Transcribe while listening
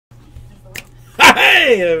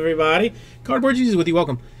Hey, everybody. Cardboard Jesus with you.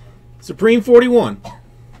 Welcome. Supreme 41.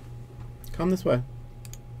 Come this way.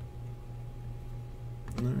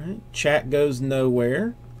 All right. Chat goes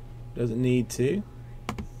nowhere. Doesn't need to.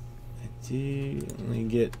 Let me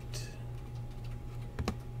get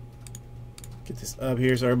this up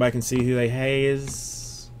here so everybody can see who they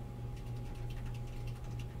is.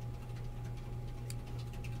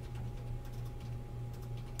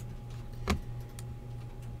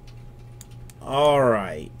 All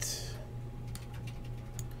right.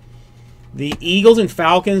 The Eagles and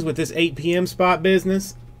Falcons with this 8 p.m. spot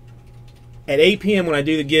business. At 8 p.m. when I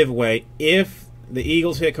do the giveaway, if the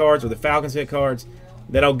Eagles hit cards or the Falcons hit cards,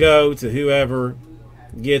 that'll go to whoever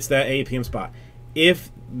gets that 8 p.m. spot. If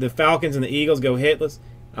the Falcons and the Eagles go hitless,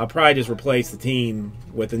 I'll probably just replace the team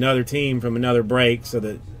with another team from another break so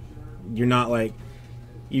that you're not like,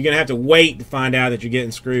 you're going to have to wait to find out that you're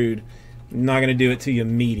getting screwed. I'm not going to do it to you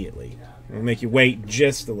immediately. I'll make you wait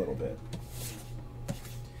just a little bit.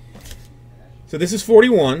 So this is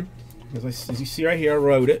 41. As you see right here, I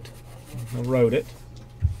wrote it.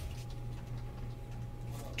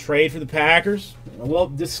 Trade for the Packers. Well,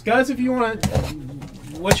 discuss if you want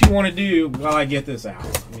what you want to do while I get this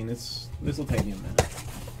out. I mean, this will take you a minute.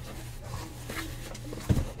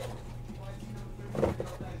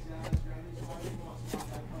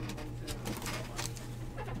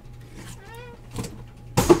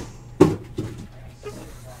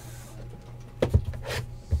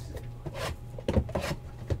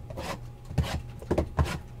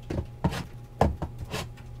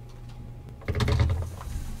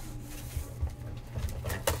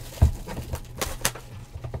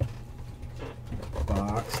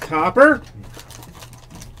 Topper.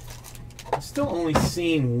 I've still only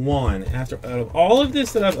seen one. Out of all of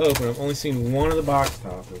this that I've opened, I've only seen one of the box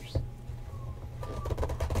toppers.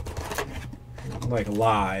 Like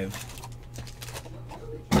live.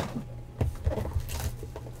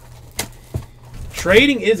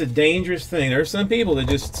 Trading is a dangerous thing. There are some people that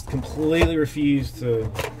just completely refuse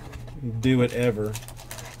to do it ever.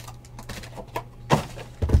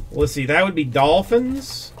 Well, let's see. That would be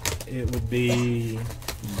Dolphins. It would be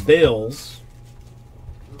Bills,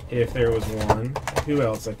 if there was one. Who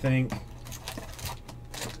else? I think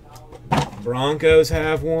Broncos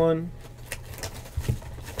have one.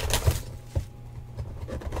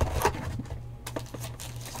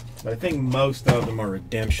 But I think most of them are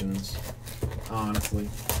redemptions, honestly.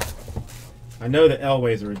 I know that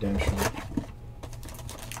Elway's a redemption.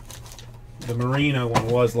 The Marino one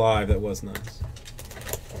was live. That was nice.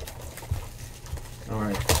 All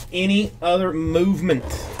right. Any other movement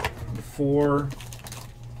before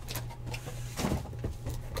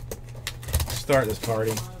start this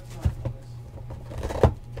party?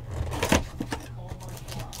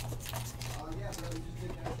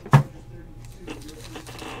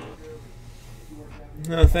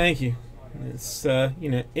 No, thank you. It's you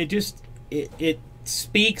know, it just it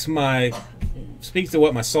speaks to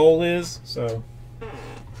what my soul is. So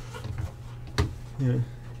yeah.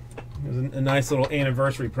 It was a nice little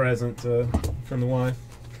anniversary present from the wife.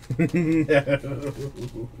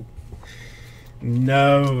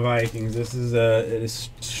 No Vikings. This is it is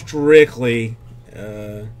strictly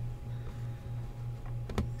a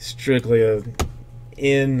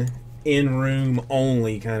in room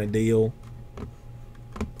only kind of deal.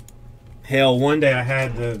 Hell, one day I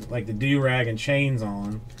had the do-rag and chains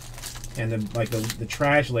on, and the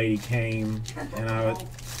trash lady came, and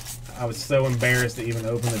I was so embarrassed to even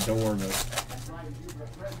open the door, but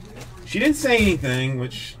she didn't say anything,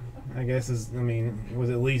 which I guess was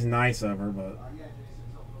at least nice of her. But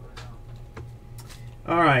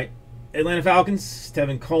all right, Atlanta Falcons,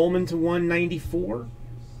 Tevin Coleman to 194,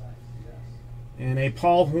 and a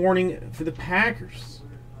Paul Hornung for the Packers.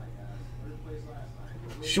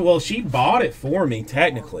 Well, she bought it for me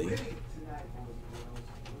technically,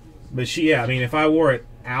 but if I wore it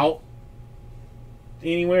out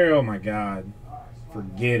anywhere, oh my God,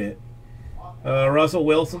 forget it. Russell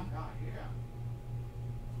Wilson.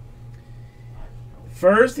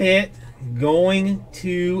 First hit going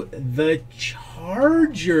to the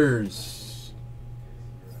Chargers.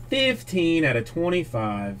 15 out of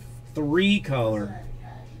 25. 3-color.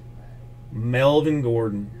 Melvin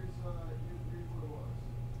Gordon.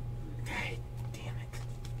 God damn it.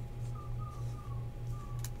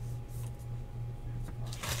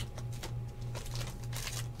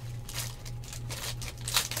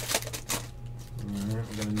 Alright,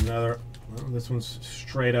 we got another. Well, this one's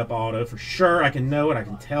straight up auto for sure. I can know it. I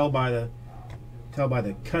can tell by the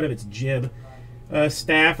cut of its jib.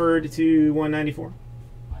 Stafford to 194.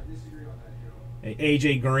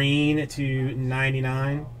 AJ Green to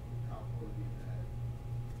 99.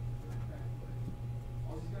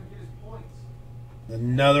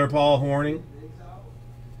 Another Paul Horning.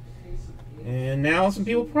 And now some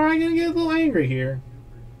people probably going to get a little angry here.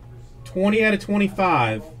 20 out of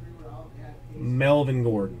 25. Melvin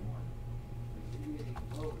Gordon.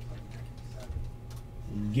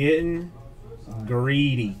 Getting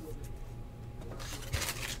greedy.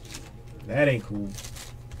 That ain't cool.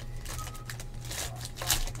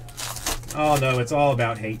 Oh no, it's all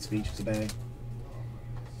about hate speech today.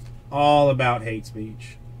 All about hate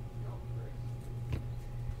speech.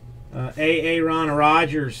 Aaron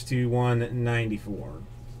Rodgers to 194.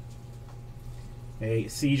 A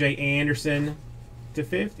CJ Anderson to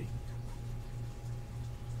 50.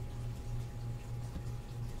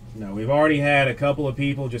 No, we've already had a couple of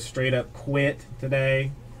people just straight up quit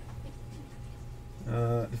today.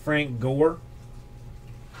 Frank Gore.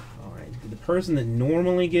 All right, the person that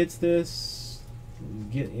normally gets this,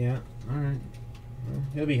 yeah, all right. Well,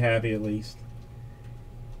 he'll be happy at least.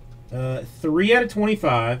 3 out of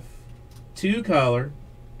 25, 2 color,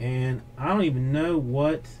 and I don't even know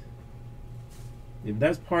what if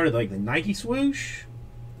that's part of like the Nike swoosh,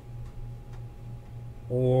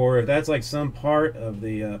 or if that's like some part of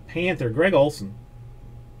the Panther. Greg Olson.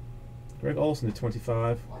 Greg Olson at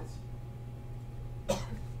 25.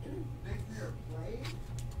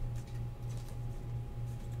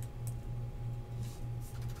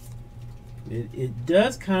 It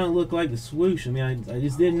does kind of look like the swoosh. I mean, I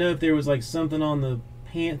just didn't know if there was like something on the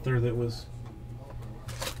Panther that was.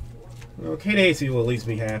 Well, Kate Acey will at least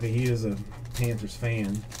be happy. He is a Panthers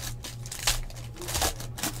fan.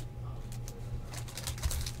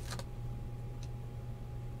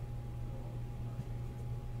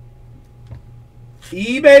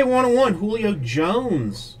 eBay 101, Julio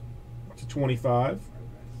Jones to 25.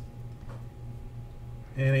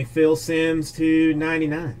 And a Phil Simms to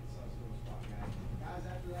 99.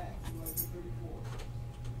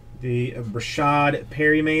 The Brashad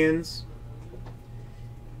Perrymans.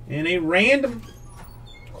 And a random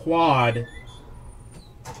quad.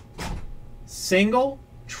 Single,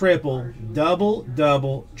 triple, double,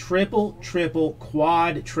 double, triple, triple,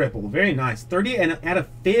 quad, triple. Very nice. 30 out of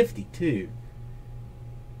 50, too.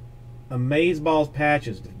 Amazeballs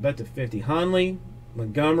patches. Bet to 50. Hundley,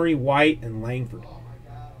 Montgomery, White, and Langford.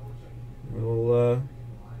 We'll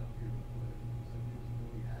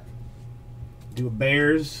do a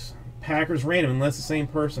Bears Packers random unless the same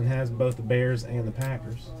person has both the Bears and the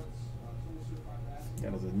Packers.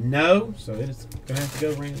 That is a no, so it is going to have to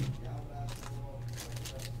go random.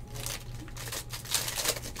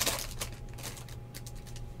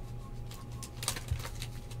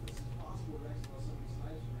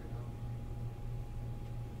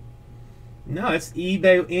 No, it's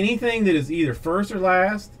eBay. Anything that is either first or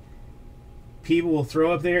last, people will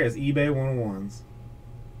throw up there as eBay 101s.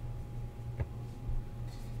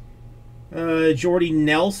 Jordy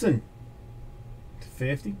Nelson to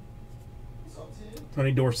 50.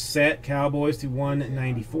 Tony Dorsett, Cowboys to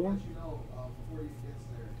 194.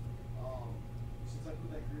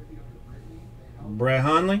 Brett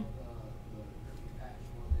Hundley.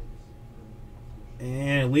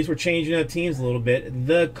 And at least we're changing up teams a little bit.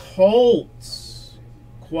 The Colts.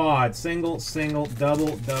 Quad, single, single,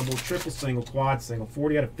 double, double, triple, single, quad, single.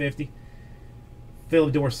 40 out of 50. Phil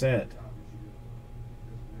Dorsett.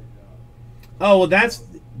 Oh, well, that's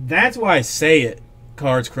why I say it,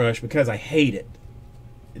 Cards Crush, because I hate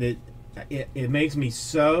it. It makes me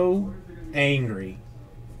so angry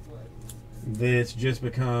that it's just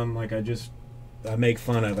become like I make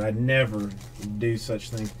fun of it. I'd never do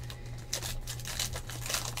such things.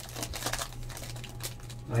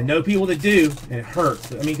 I know people that do, and it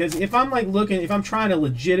hurts. I mean, because if I'm like looking, if I'm trying to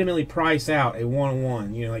legitimately price out a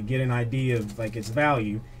 101, you know, like get an idea of like its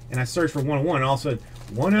value, and I search for 101, and all of a sudden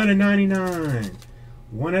 1 out of 99,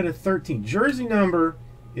 1 out of 13. Jersey number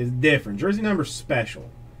is different. Jersey number's special,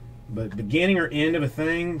 but beginning or end of a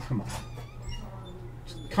thing, come on,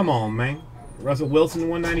 come on, man. Russell Wilson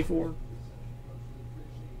 194.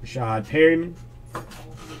 Rashad Perryman.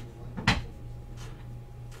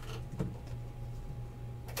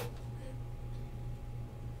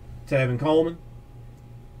 Tevin Coleman.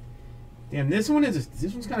 Damn, this one's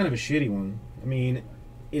kind of a shitty one. I mean,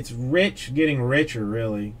 it's rich getting richer,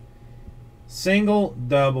 really. Single,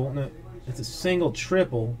 double. No, it's a single,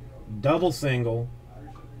 triple, double, single,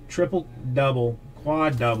 triple, double,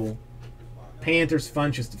 quad, double. Panthers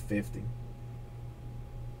Funches to 50.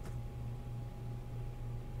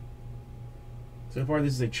 So far,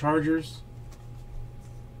 this is a Chargers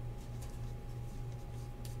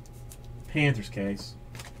Panthers case.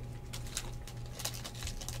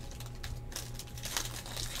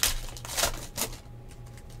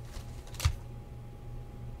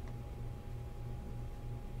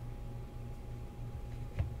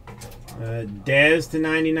 Dez to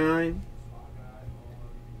 99.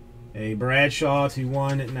 A Bradshaw to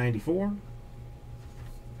 194.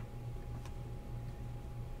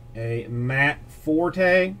 A Matt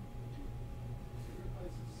Forte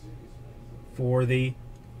for the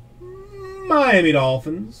Miami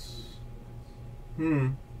Dolphins.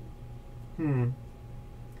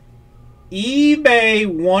 eBay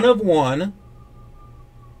 1 of 1.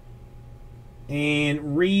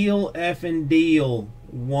 And Real Effin' Deal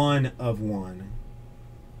 1 of 1.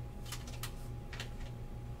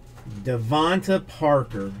 Devonta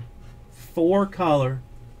Parker, 4 color,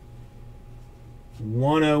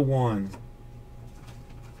 101.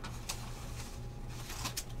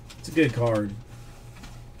 It's a good card.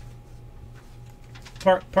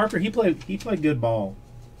 Parker, he played good ball.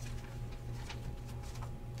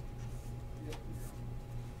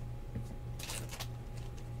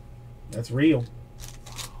 That's real.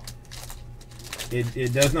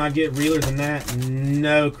 It does not get realer than that.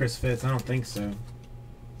 No, Chris Fitz, I don't think so.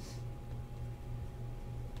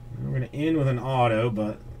 We're going to end with an auto,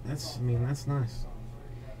 but that's nice.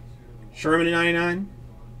 Sherman to 99.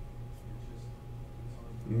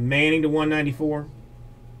 Manning to 194.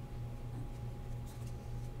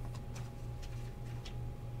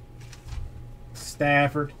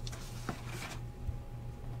 Stafford.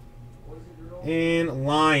 And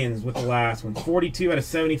Lions with the last one. 42 out of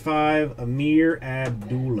 75, Amir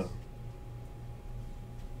Abdullah.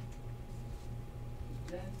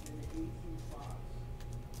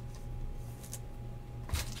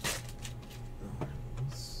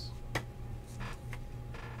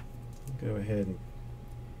 Go ahead and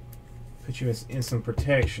put you in some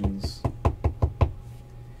protections. All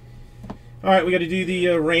right, we got to do the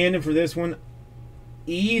random for this one.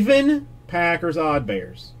 Even Packers odd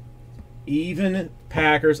bears. Even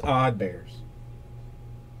Packers odd bears.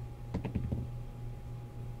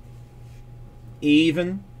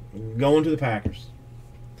 Even going to the Packers.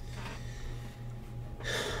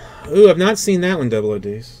 Ooh, I've not seen that one, Double O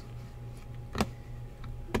Deuce.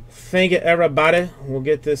 Thank you, everybody. We'll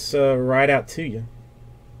get this right out to you.